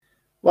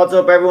What's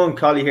up, everyone?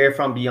 Collie here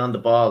from Beyond the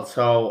Ball.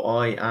 So,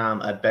 I am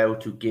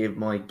about to give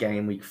my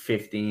game week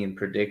 15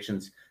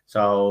 predictions.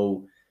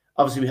 So,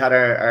 obviously, we had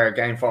our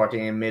game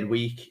 14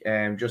 midweek,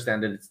 just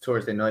ended. It's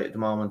Thursday night at the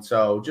moment.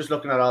 So, just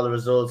looking at all the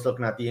results,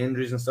 looking at the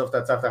injuries and stuff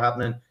that's after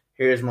happening,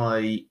 here's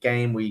my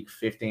game week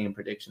 15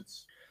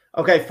 predictions.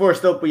 Okay,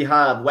 first up, we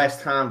have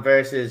West Ham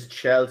versus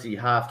Chelsea,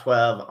 half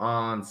 12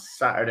 on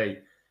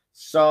Saturday.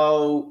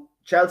 So,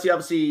 Chelsea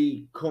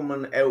obviously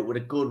coming out with a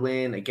good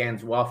win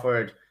against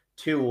Watford.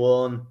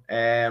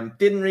 2-1.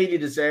 Didn't really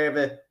deserve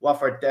it.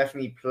 Watford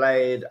definitely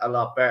played a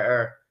lot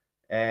better,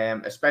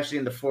 especially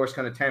in the first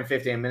kind of 10,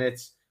 15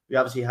 minutes. We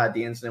obviously had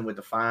the incident with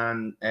the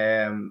fan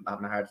having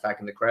a heart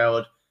attack in the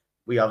crowd.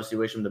 We obviously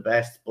wish him the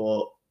best,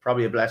 but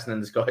probably a blessing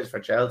in disguise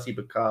for Chelsea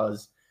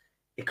because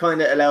it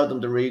kind of allowed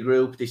them to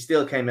regroup. They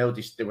still came out,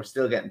 they were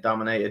still getting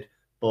dominated,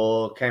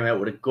 but came out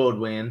with a good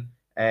win.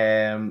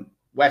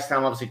 West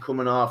Ham obviously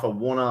coming off a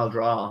 1-1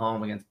 draw at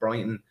home against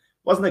Brighton.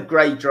 Wasn't a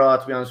great draw,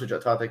 to be honest with you.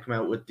 I thought they'd come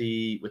out with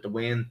the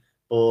win.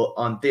 But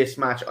on this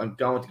match, I'm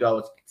going to go.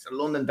 It's a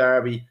London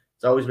derby.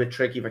 It's always a bit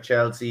tricky for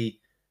Chelsea.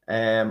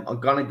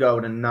 I'm going to go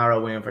with a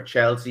narrow win for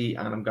Chelsea,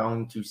 and I'm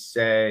going to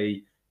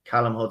say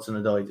Callum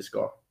Hudson-Odoi to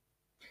score.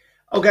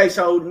 Okay,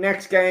 so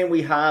next game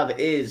we have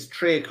is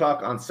 3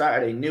 o'clock on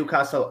Saturday,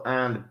 Newcastle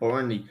and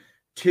Burnley.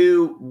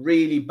 Two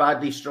really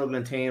badly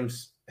struggling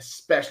teams,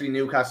 especially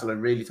Newcastle. I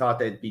really thought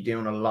they'd be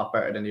doing a lot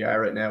better than they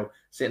are right now.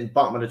 Sitting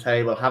bottom of the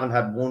table, haven't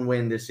had one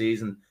win this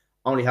season,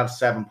 only have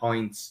 7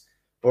 points.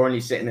 Burnley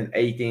sitting in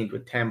 18th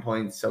with 10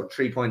 points, so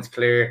 3 points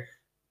clear.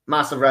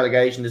 Massive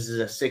relegation. This is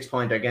a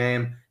 6-pointer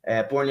game.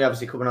 Burnley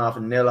obviously coming off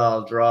a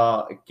 0-0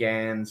 draw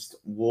against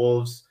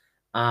Wolves,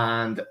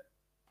 and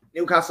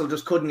Newcastle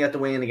just couldn't get the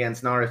win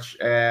against Norwich.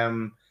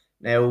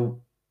 Now,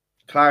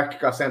 Clark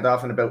got sent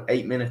off in about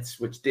 8 minutes,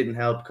 which didn't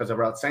help because I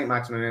brought St.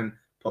 Maximin in,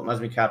 put him as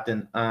my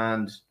captain,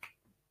 and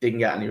didn't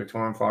get any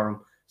return for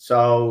him.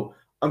 So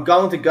I'm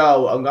going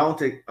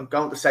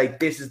to say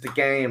this is the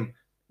game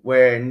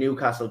where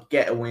Newcastle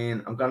get a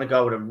win. I'm going to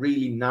go with a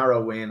really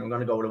narrow win. I'm going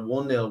to go with a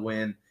 1-0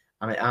 win,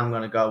 and I am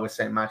going to go with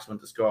St. Maximin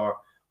to score.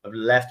 I've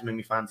left him in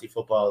my fantasy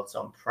football,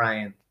 so I'm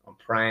praying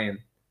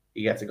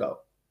he gets a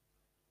goal.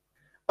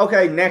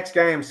 Okay, next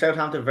game,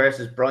 Southampton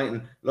versus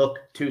Brighton. Look,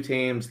 two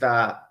teams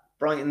that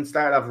Brighton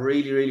started off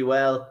really, really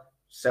well.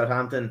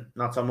 Southampton,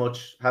 not so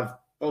much.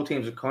 Both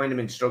teams have kind of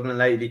been struggling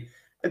lately.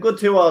 A good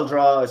 2-2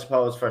 draw, I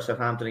suppose, for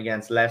Southampton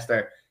against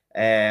Leicester. But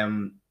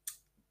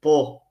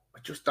I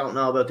just don't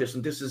know about this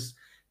one.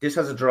 This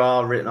has a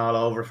draw written all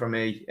over for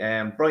me.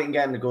 Brighton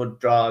getting a good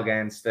draw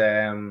against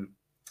a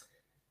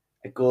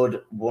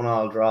good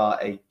 1-1 draw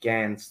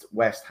against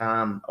West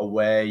Ham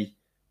away.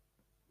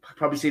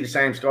 Probably see the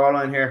same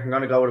scoreline here. I'm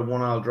going to go with a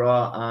 1-1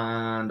 draw,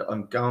 and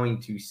I'm going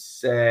to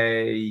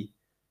say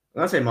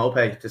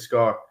Maupay to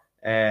score.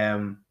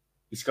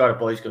 He scored a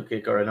bicycle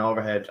kick or an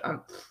overhead,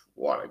 and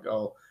what a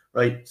goal.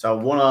 Right, so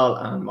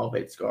 1-1 and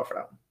Maupay to score for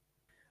that one.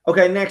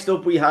 Okay, next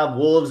up we have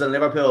Wolves and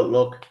Liverpool.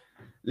 Look,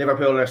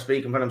 Liverpool are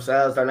speaking for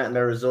themselves. They're letting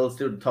their results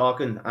do the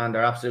talking, and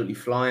they're absolutely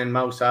flying.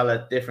 Mo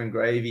Salah, different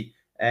gravy.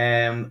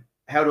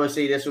 How do I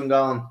see this one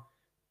going?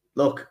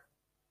 Look,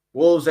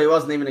 Wolves, I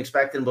wasn't even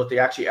expecting, but they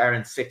actually are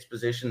in 6th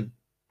position.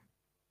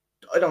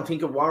 I don't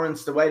think it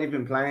warrants the way they've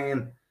been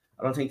playing.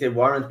 I don't think they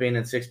warrant being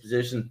in 6th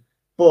position,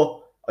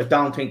 but I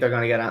don't think they're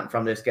going to get out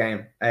from this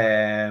game.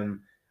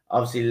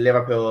 Obviously,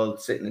 Liverpool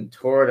sitting in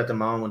 3rd at the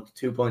moment,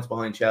 2 points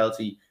behind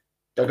Chelsea.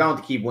 They're going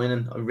to keep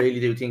winning. I really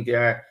do think they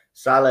are.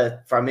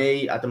 Salah, for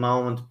me, at the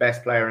moment,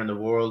 best player in the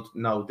world,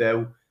 no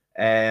doubt.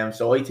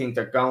 So I think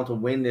they're going to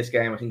win this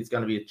game. I think it's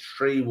going to be a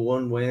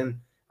 3-1 win.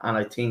 And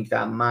I think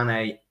that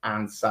Mane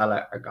and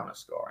Salah are going to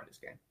score in this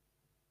game.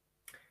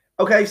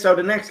 Okay, so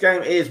the next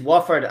game is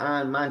Watford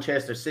and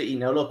Manchester City.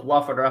 Now, look,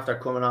 Watford are after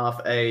coming off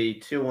a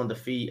 2-1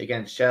 defeat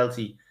against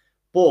Chelsea.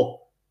 But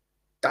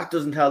that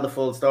doesn't tell the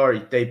full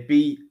story. They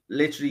beat,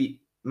 literally,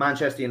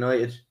 Manchester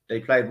United. They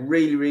played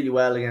really, really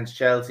well against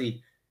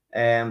Chelsea.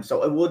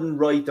 So I wouldn't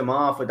write them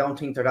off. I don't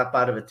think they're that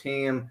bad of a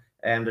team.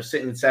 They're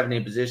sitting in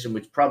 17th position,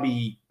 which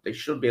probably they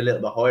should be a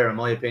little bit higher, in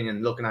my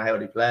opinion, looking at how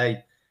they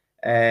play.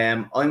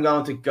 I'm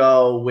going to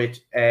go with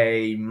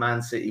a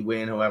Man City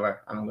win,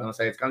 however, and I'm going to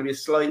say it's going to be a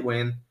slight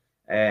win,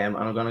 and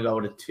I'm going to go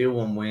with a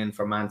 2-1 win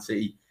for Man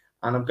City,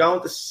 and I'm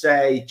going to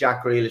say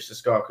Jack Grealish to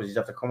score because he's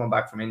after coming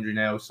back from injury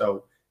now,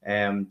 so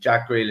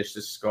Jack Grealish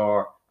to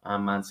score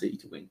and Man City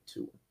to win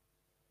 2-1.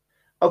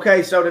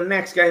 Okay, so the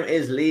next game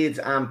is Leeds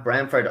and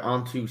Brentford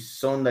on to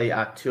Sunday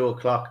at 2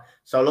 o'clock.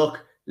 So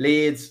look,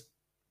 Leeds,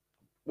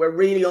 we're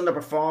really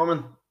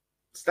underperforming.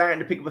 Starting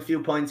to pick up a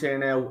few points here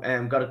now.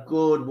 Got a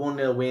good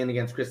 1-0 win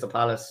against Crystal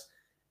Palace.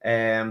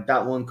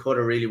 That one could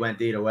have really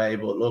went either way,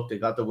 but look, they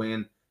got the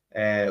win.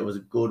 It was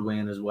a good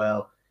win as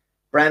well.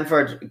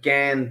 Brentford,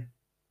 again,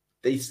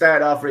 they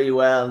started off really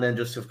well and then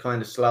just have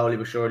kind of slowly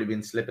but surely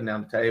been slipping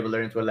down the table.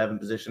 They're into 11th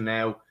position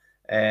now.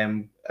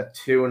 A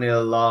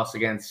 2-0 loss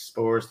against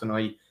Spurs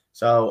tonight.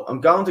 So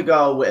I'm going to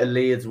go with a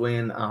Leeds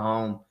win at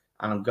home,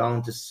 and I'm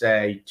going to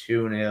say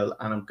 2-0,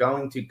 and I'm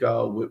going to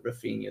go with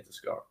Rafinha to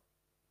score.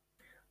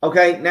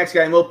 Okay, next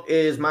game up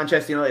is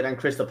Manchester United and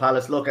Crystal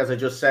Palace. Look, as I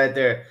just said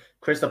there,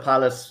 Crystal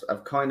Palace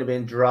have kind of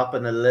been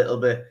dropping a little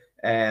bit.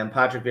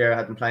 Patrick Vieira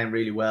had been playing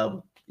really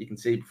well. You can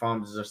see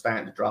performances are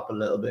starting to drop a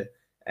little bit.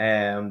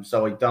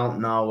 So I don't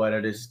know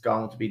whether this is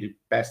going to be the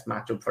best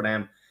matchup for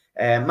them.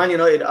 Man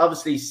United,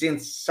 obviously,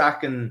 since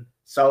sacking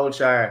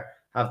Solskjaer,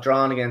 have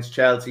drawn against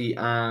Chelsea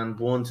and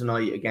won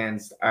tonight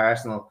against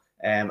Arsenal.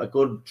 A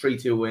good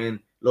 3-2 win.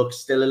 Looks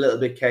still a little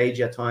bit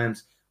cagey at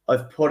times.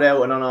 I've put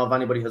out, I don't know if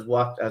anybody has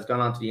gone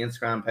onto the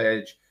Instagram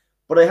page,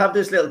 but I have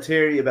this little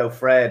theory about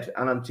Fred,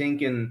 and I'm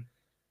thinking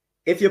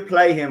if you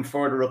play him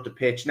further up the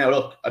pitch. Now,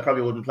 look, I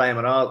probably wouldn't play him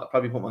at all. I'd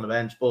probably put him on the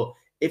bench, but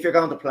if you're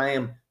going to play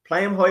him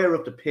higher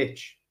up the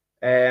pitch.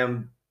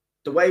 The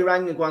way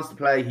Rangnick wants to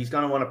play, he's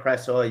going to want to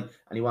press high,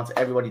 and he wants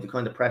everybody to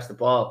kind of press the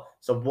ball.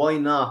 So why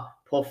not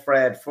put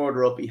Fred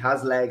further up? He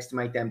has legs to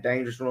make them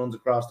dangerous runs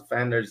across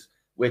defenders,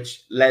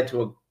 which led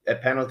to a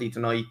penalty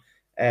tonight.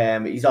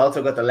 He's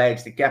also got the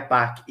legs to get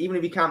back. Even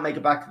if he can't make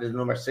it back to the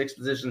number 6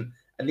 position,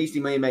 at least he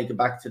may make it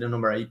back to the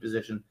number 8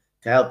 position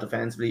to help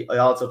defensively. I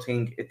also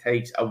think it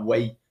takes a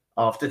weight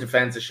off the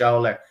defensive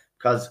shoulder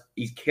because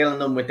he's killing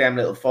them with them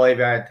little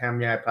 5-yard,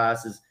 10-yard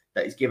passes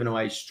that he's giving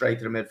away straight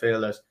to the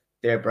midfielders.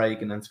 They're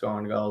breaking and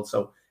scoring goals.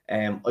 So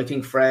I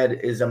think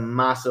Fred is a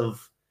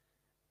massive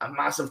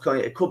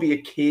kind. It could be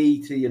a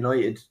key to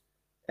United.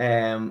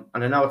 And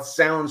I know it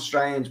sounds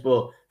strange,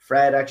 but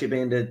Fred actually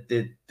being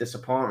the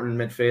supporting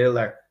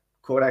midfielder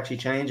could actually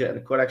change it, and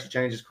it could actually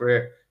change his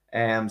career.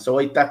 So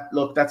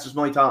that's just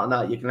my thought on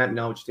that. You can let me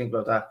know what you think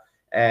about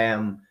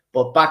that.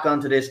 But back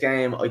onto this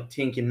game, I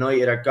think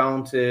United are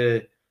going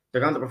to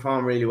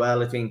perform really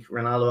well. I think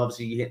Ronaldo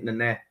obviously hitting the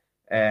net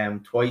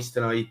twice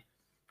tonight.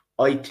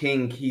 I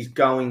think he's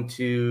going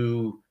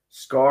to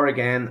score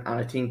again, and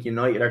I think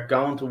United are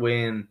going to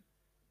win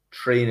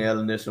 3-0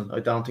 in this one. I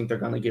don't think they're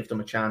going to give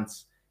them a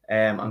chance.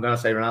 I'm going to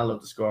say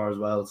Ronaldo to score as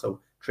well.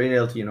 So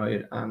 3-0 to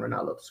United and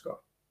Ronaldo to score.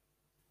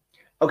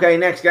 Okay,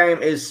 next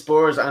game is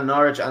Spurs and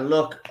Norwich. And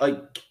look,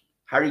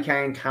 Harry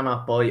Kane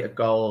cannot buy a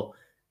goal.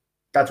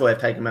 That's why I've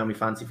taken him out of my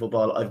fancy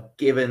football. I've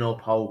given up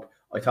hope.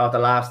 I thought the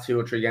last 2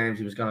 or 3 games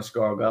he was going to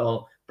score a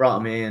goal.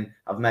 Brought him in.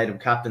 I've made him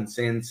captain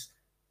since.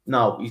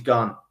 No, he's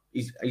gone.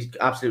 He's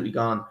absolutely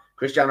gone.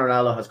 Cristiano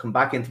Ronaldo has come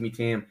back into my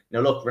team. Now,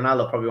 look,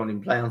 Ronaldo probably won't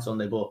even play on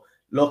Sunday, but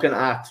looking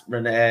at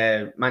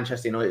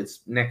Manchester United's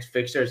next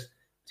fixtures,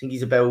 I think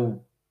he's about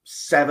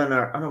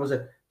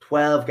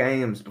 12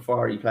 games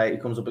before he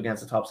comes up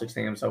against the top 6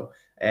 teams. So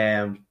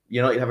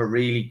United have a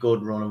really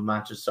good run of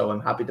matches. So I'm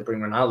happy to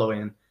bring Ronaldo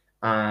in.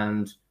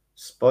 And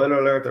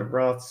spoiler alert, they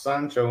brought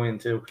Sancho in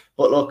too.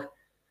 But look,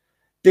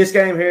 this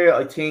game here,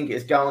 I think,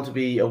 is going to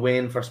be a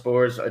win for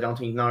Spurs. I don't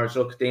think Norwich.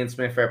 Look, Dean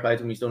Smith, fair play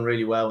to him. He's done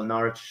really well in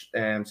Norwich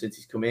since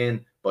he's come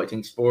in. But I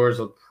think Spurs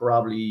will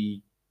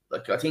probably,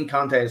 I think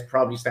Conte is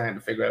probably starting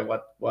to figure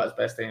out what his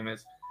best team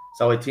is.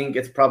 So I think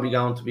it's probably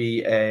going to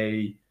be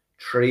a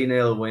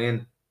 3-0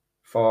 win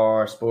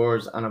for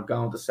Spurs. And I'm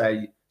going to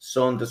say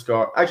Son to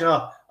score. Actually,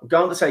 no, I'm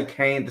going to say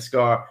Kane to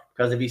score.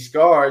 Because if he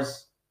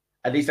scores,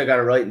 at least I got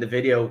it right in the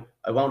video.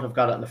 I won't have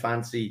got it in the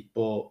fancy,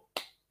 but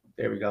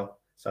there we go.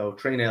 So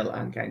 3-0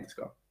 and Kane to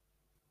score.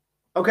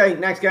 Okay,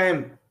 next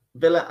game,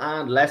 Villa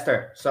and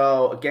Leicester.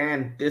 So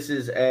again, this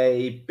is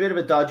a bit of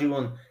a dodgy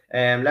one.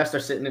 Leicester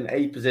sitting in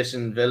 8th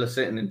position, Villa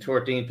sitting in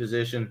 13th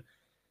position.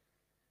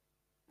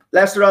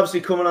 Leicester obviously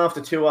coming off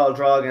the 2-2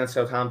 draw against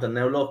Southampton.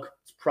 Now look,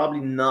 it's probably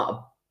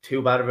not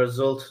too bad of a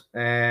result.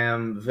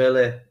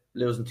 Villa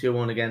losing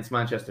 2-1 against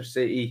Manchester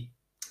City.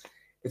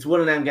 It's one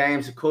of them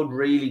games that could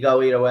really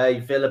go either way.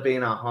 Villa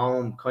being at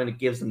home kind of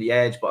gives them the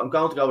edge, but I'm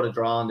going to go with a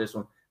draw on this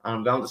one. And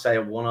I'm going to say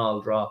a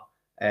 1-1 draw.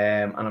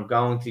 And I'm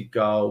going to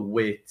go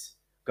with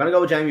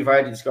Jamie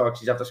Vardy to score because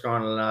he's after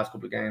scoring in the last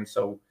couple of games.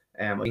 So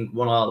I think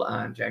 1-1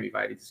 and Jamie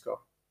Vardy to score.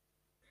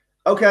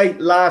 Okay,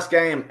 last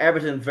game,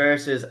 Everton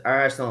versus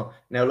Arsenal.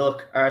 Now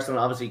look,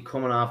 Arsenal obviously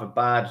coming off a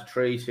bad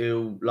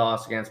 3-2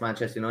 loss against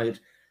Manchester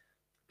United.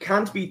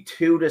 Can't be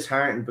too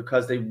disheartened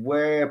because they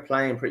were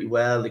playing pretty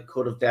well. They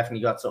could have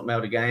definitely got something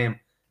out of the game.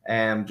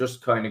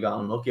 Just kind of got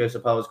unlucky, I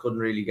suppose. Couldn't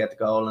really get the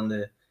goal in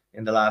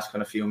the last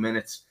kind of few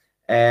minutes.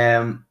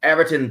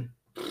 Everton,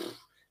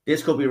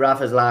 this could be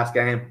Rafa's last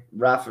game.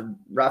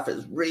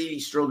 Rafa's really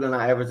struggling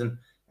at Everton.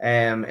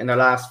 In their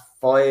last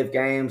 5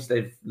 games,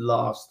 they've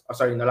lost.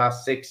 In their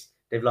last 6,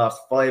 they've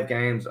lost 5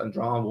 games and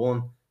drawn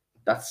 1.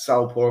 That's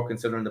so poor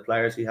considering the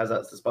players he has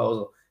at his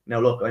disposal. Now,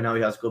 look, I know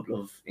he has a couple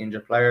of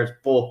injured players,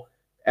 but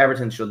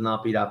Everton should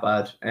not be that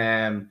bad.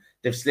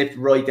 They've slipped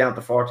right down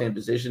to 14th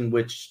position,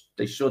 which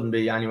they shouldn't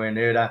be anywhere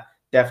near that.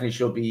 Definitely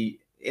should be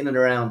in and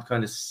around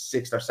kind of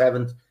 6th or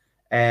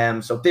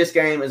 7th. So this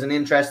game is an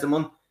interesting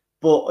one,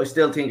 but I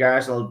still think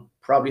Arsenal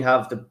probably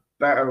have the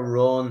better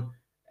run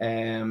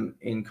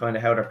in kind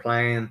of how they're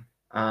playing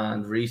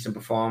and recent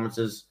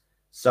performances.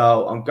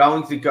 So I'm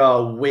going to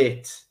go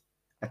with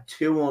a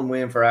 2-1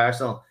 win for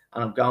Arsenal,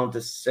 and I'm going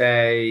to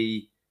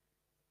say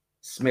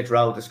Smith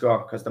Rowe to score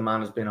because the man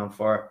has been on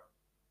fire.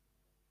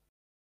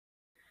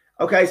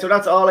 Okay, so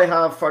that's all I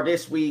have for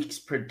this week's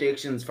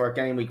predictions for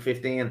game week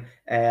 15.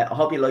 I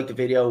hope you liked the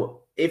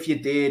video. If you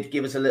did,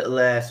 give us a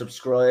little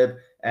subscribe.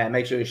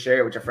 Make sure you share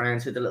it with your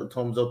friends. Hit the little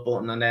thumbs up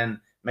button, and then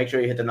make sure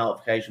you hit the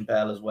notification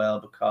bell as well,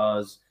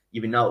 because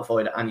you'll be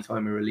notified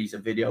anytime we release a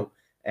video.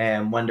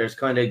 When there's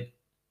kind of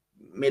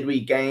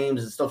midweek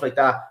games and stuff like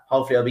that,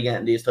 hopefully I'll be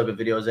getting these type of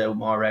videos out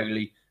more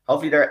regularly.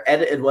 Hopefully they're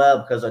edited well,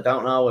 because I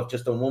don't know, I've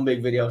just done one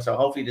big video, so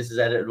hopefully this is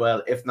edited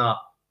well. If not,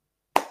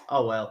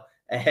 oh well.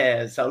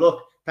 So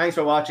look, thanks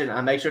for watching,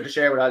 and make sure to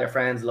share with all your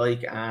friends,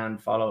 like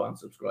and follow and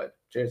subscribe.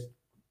 Cheers.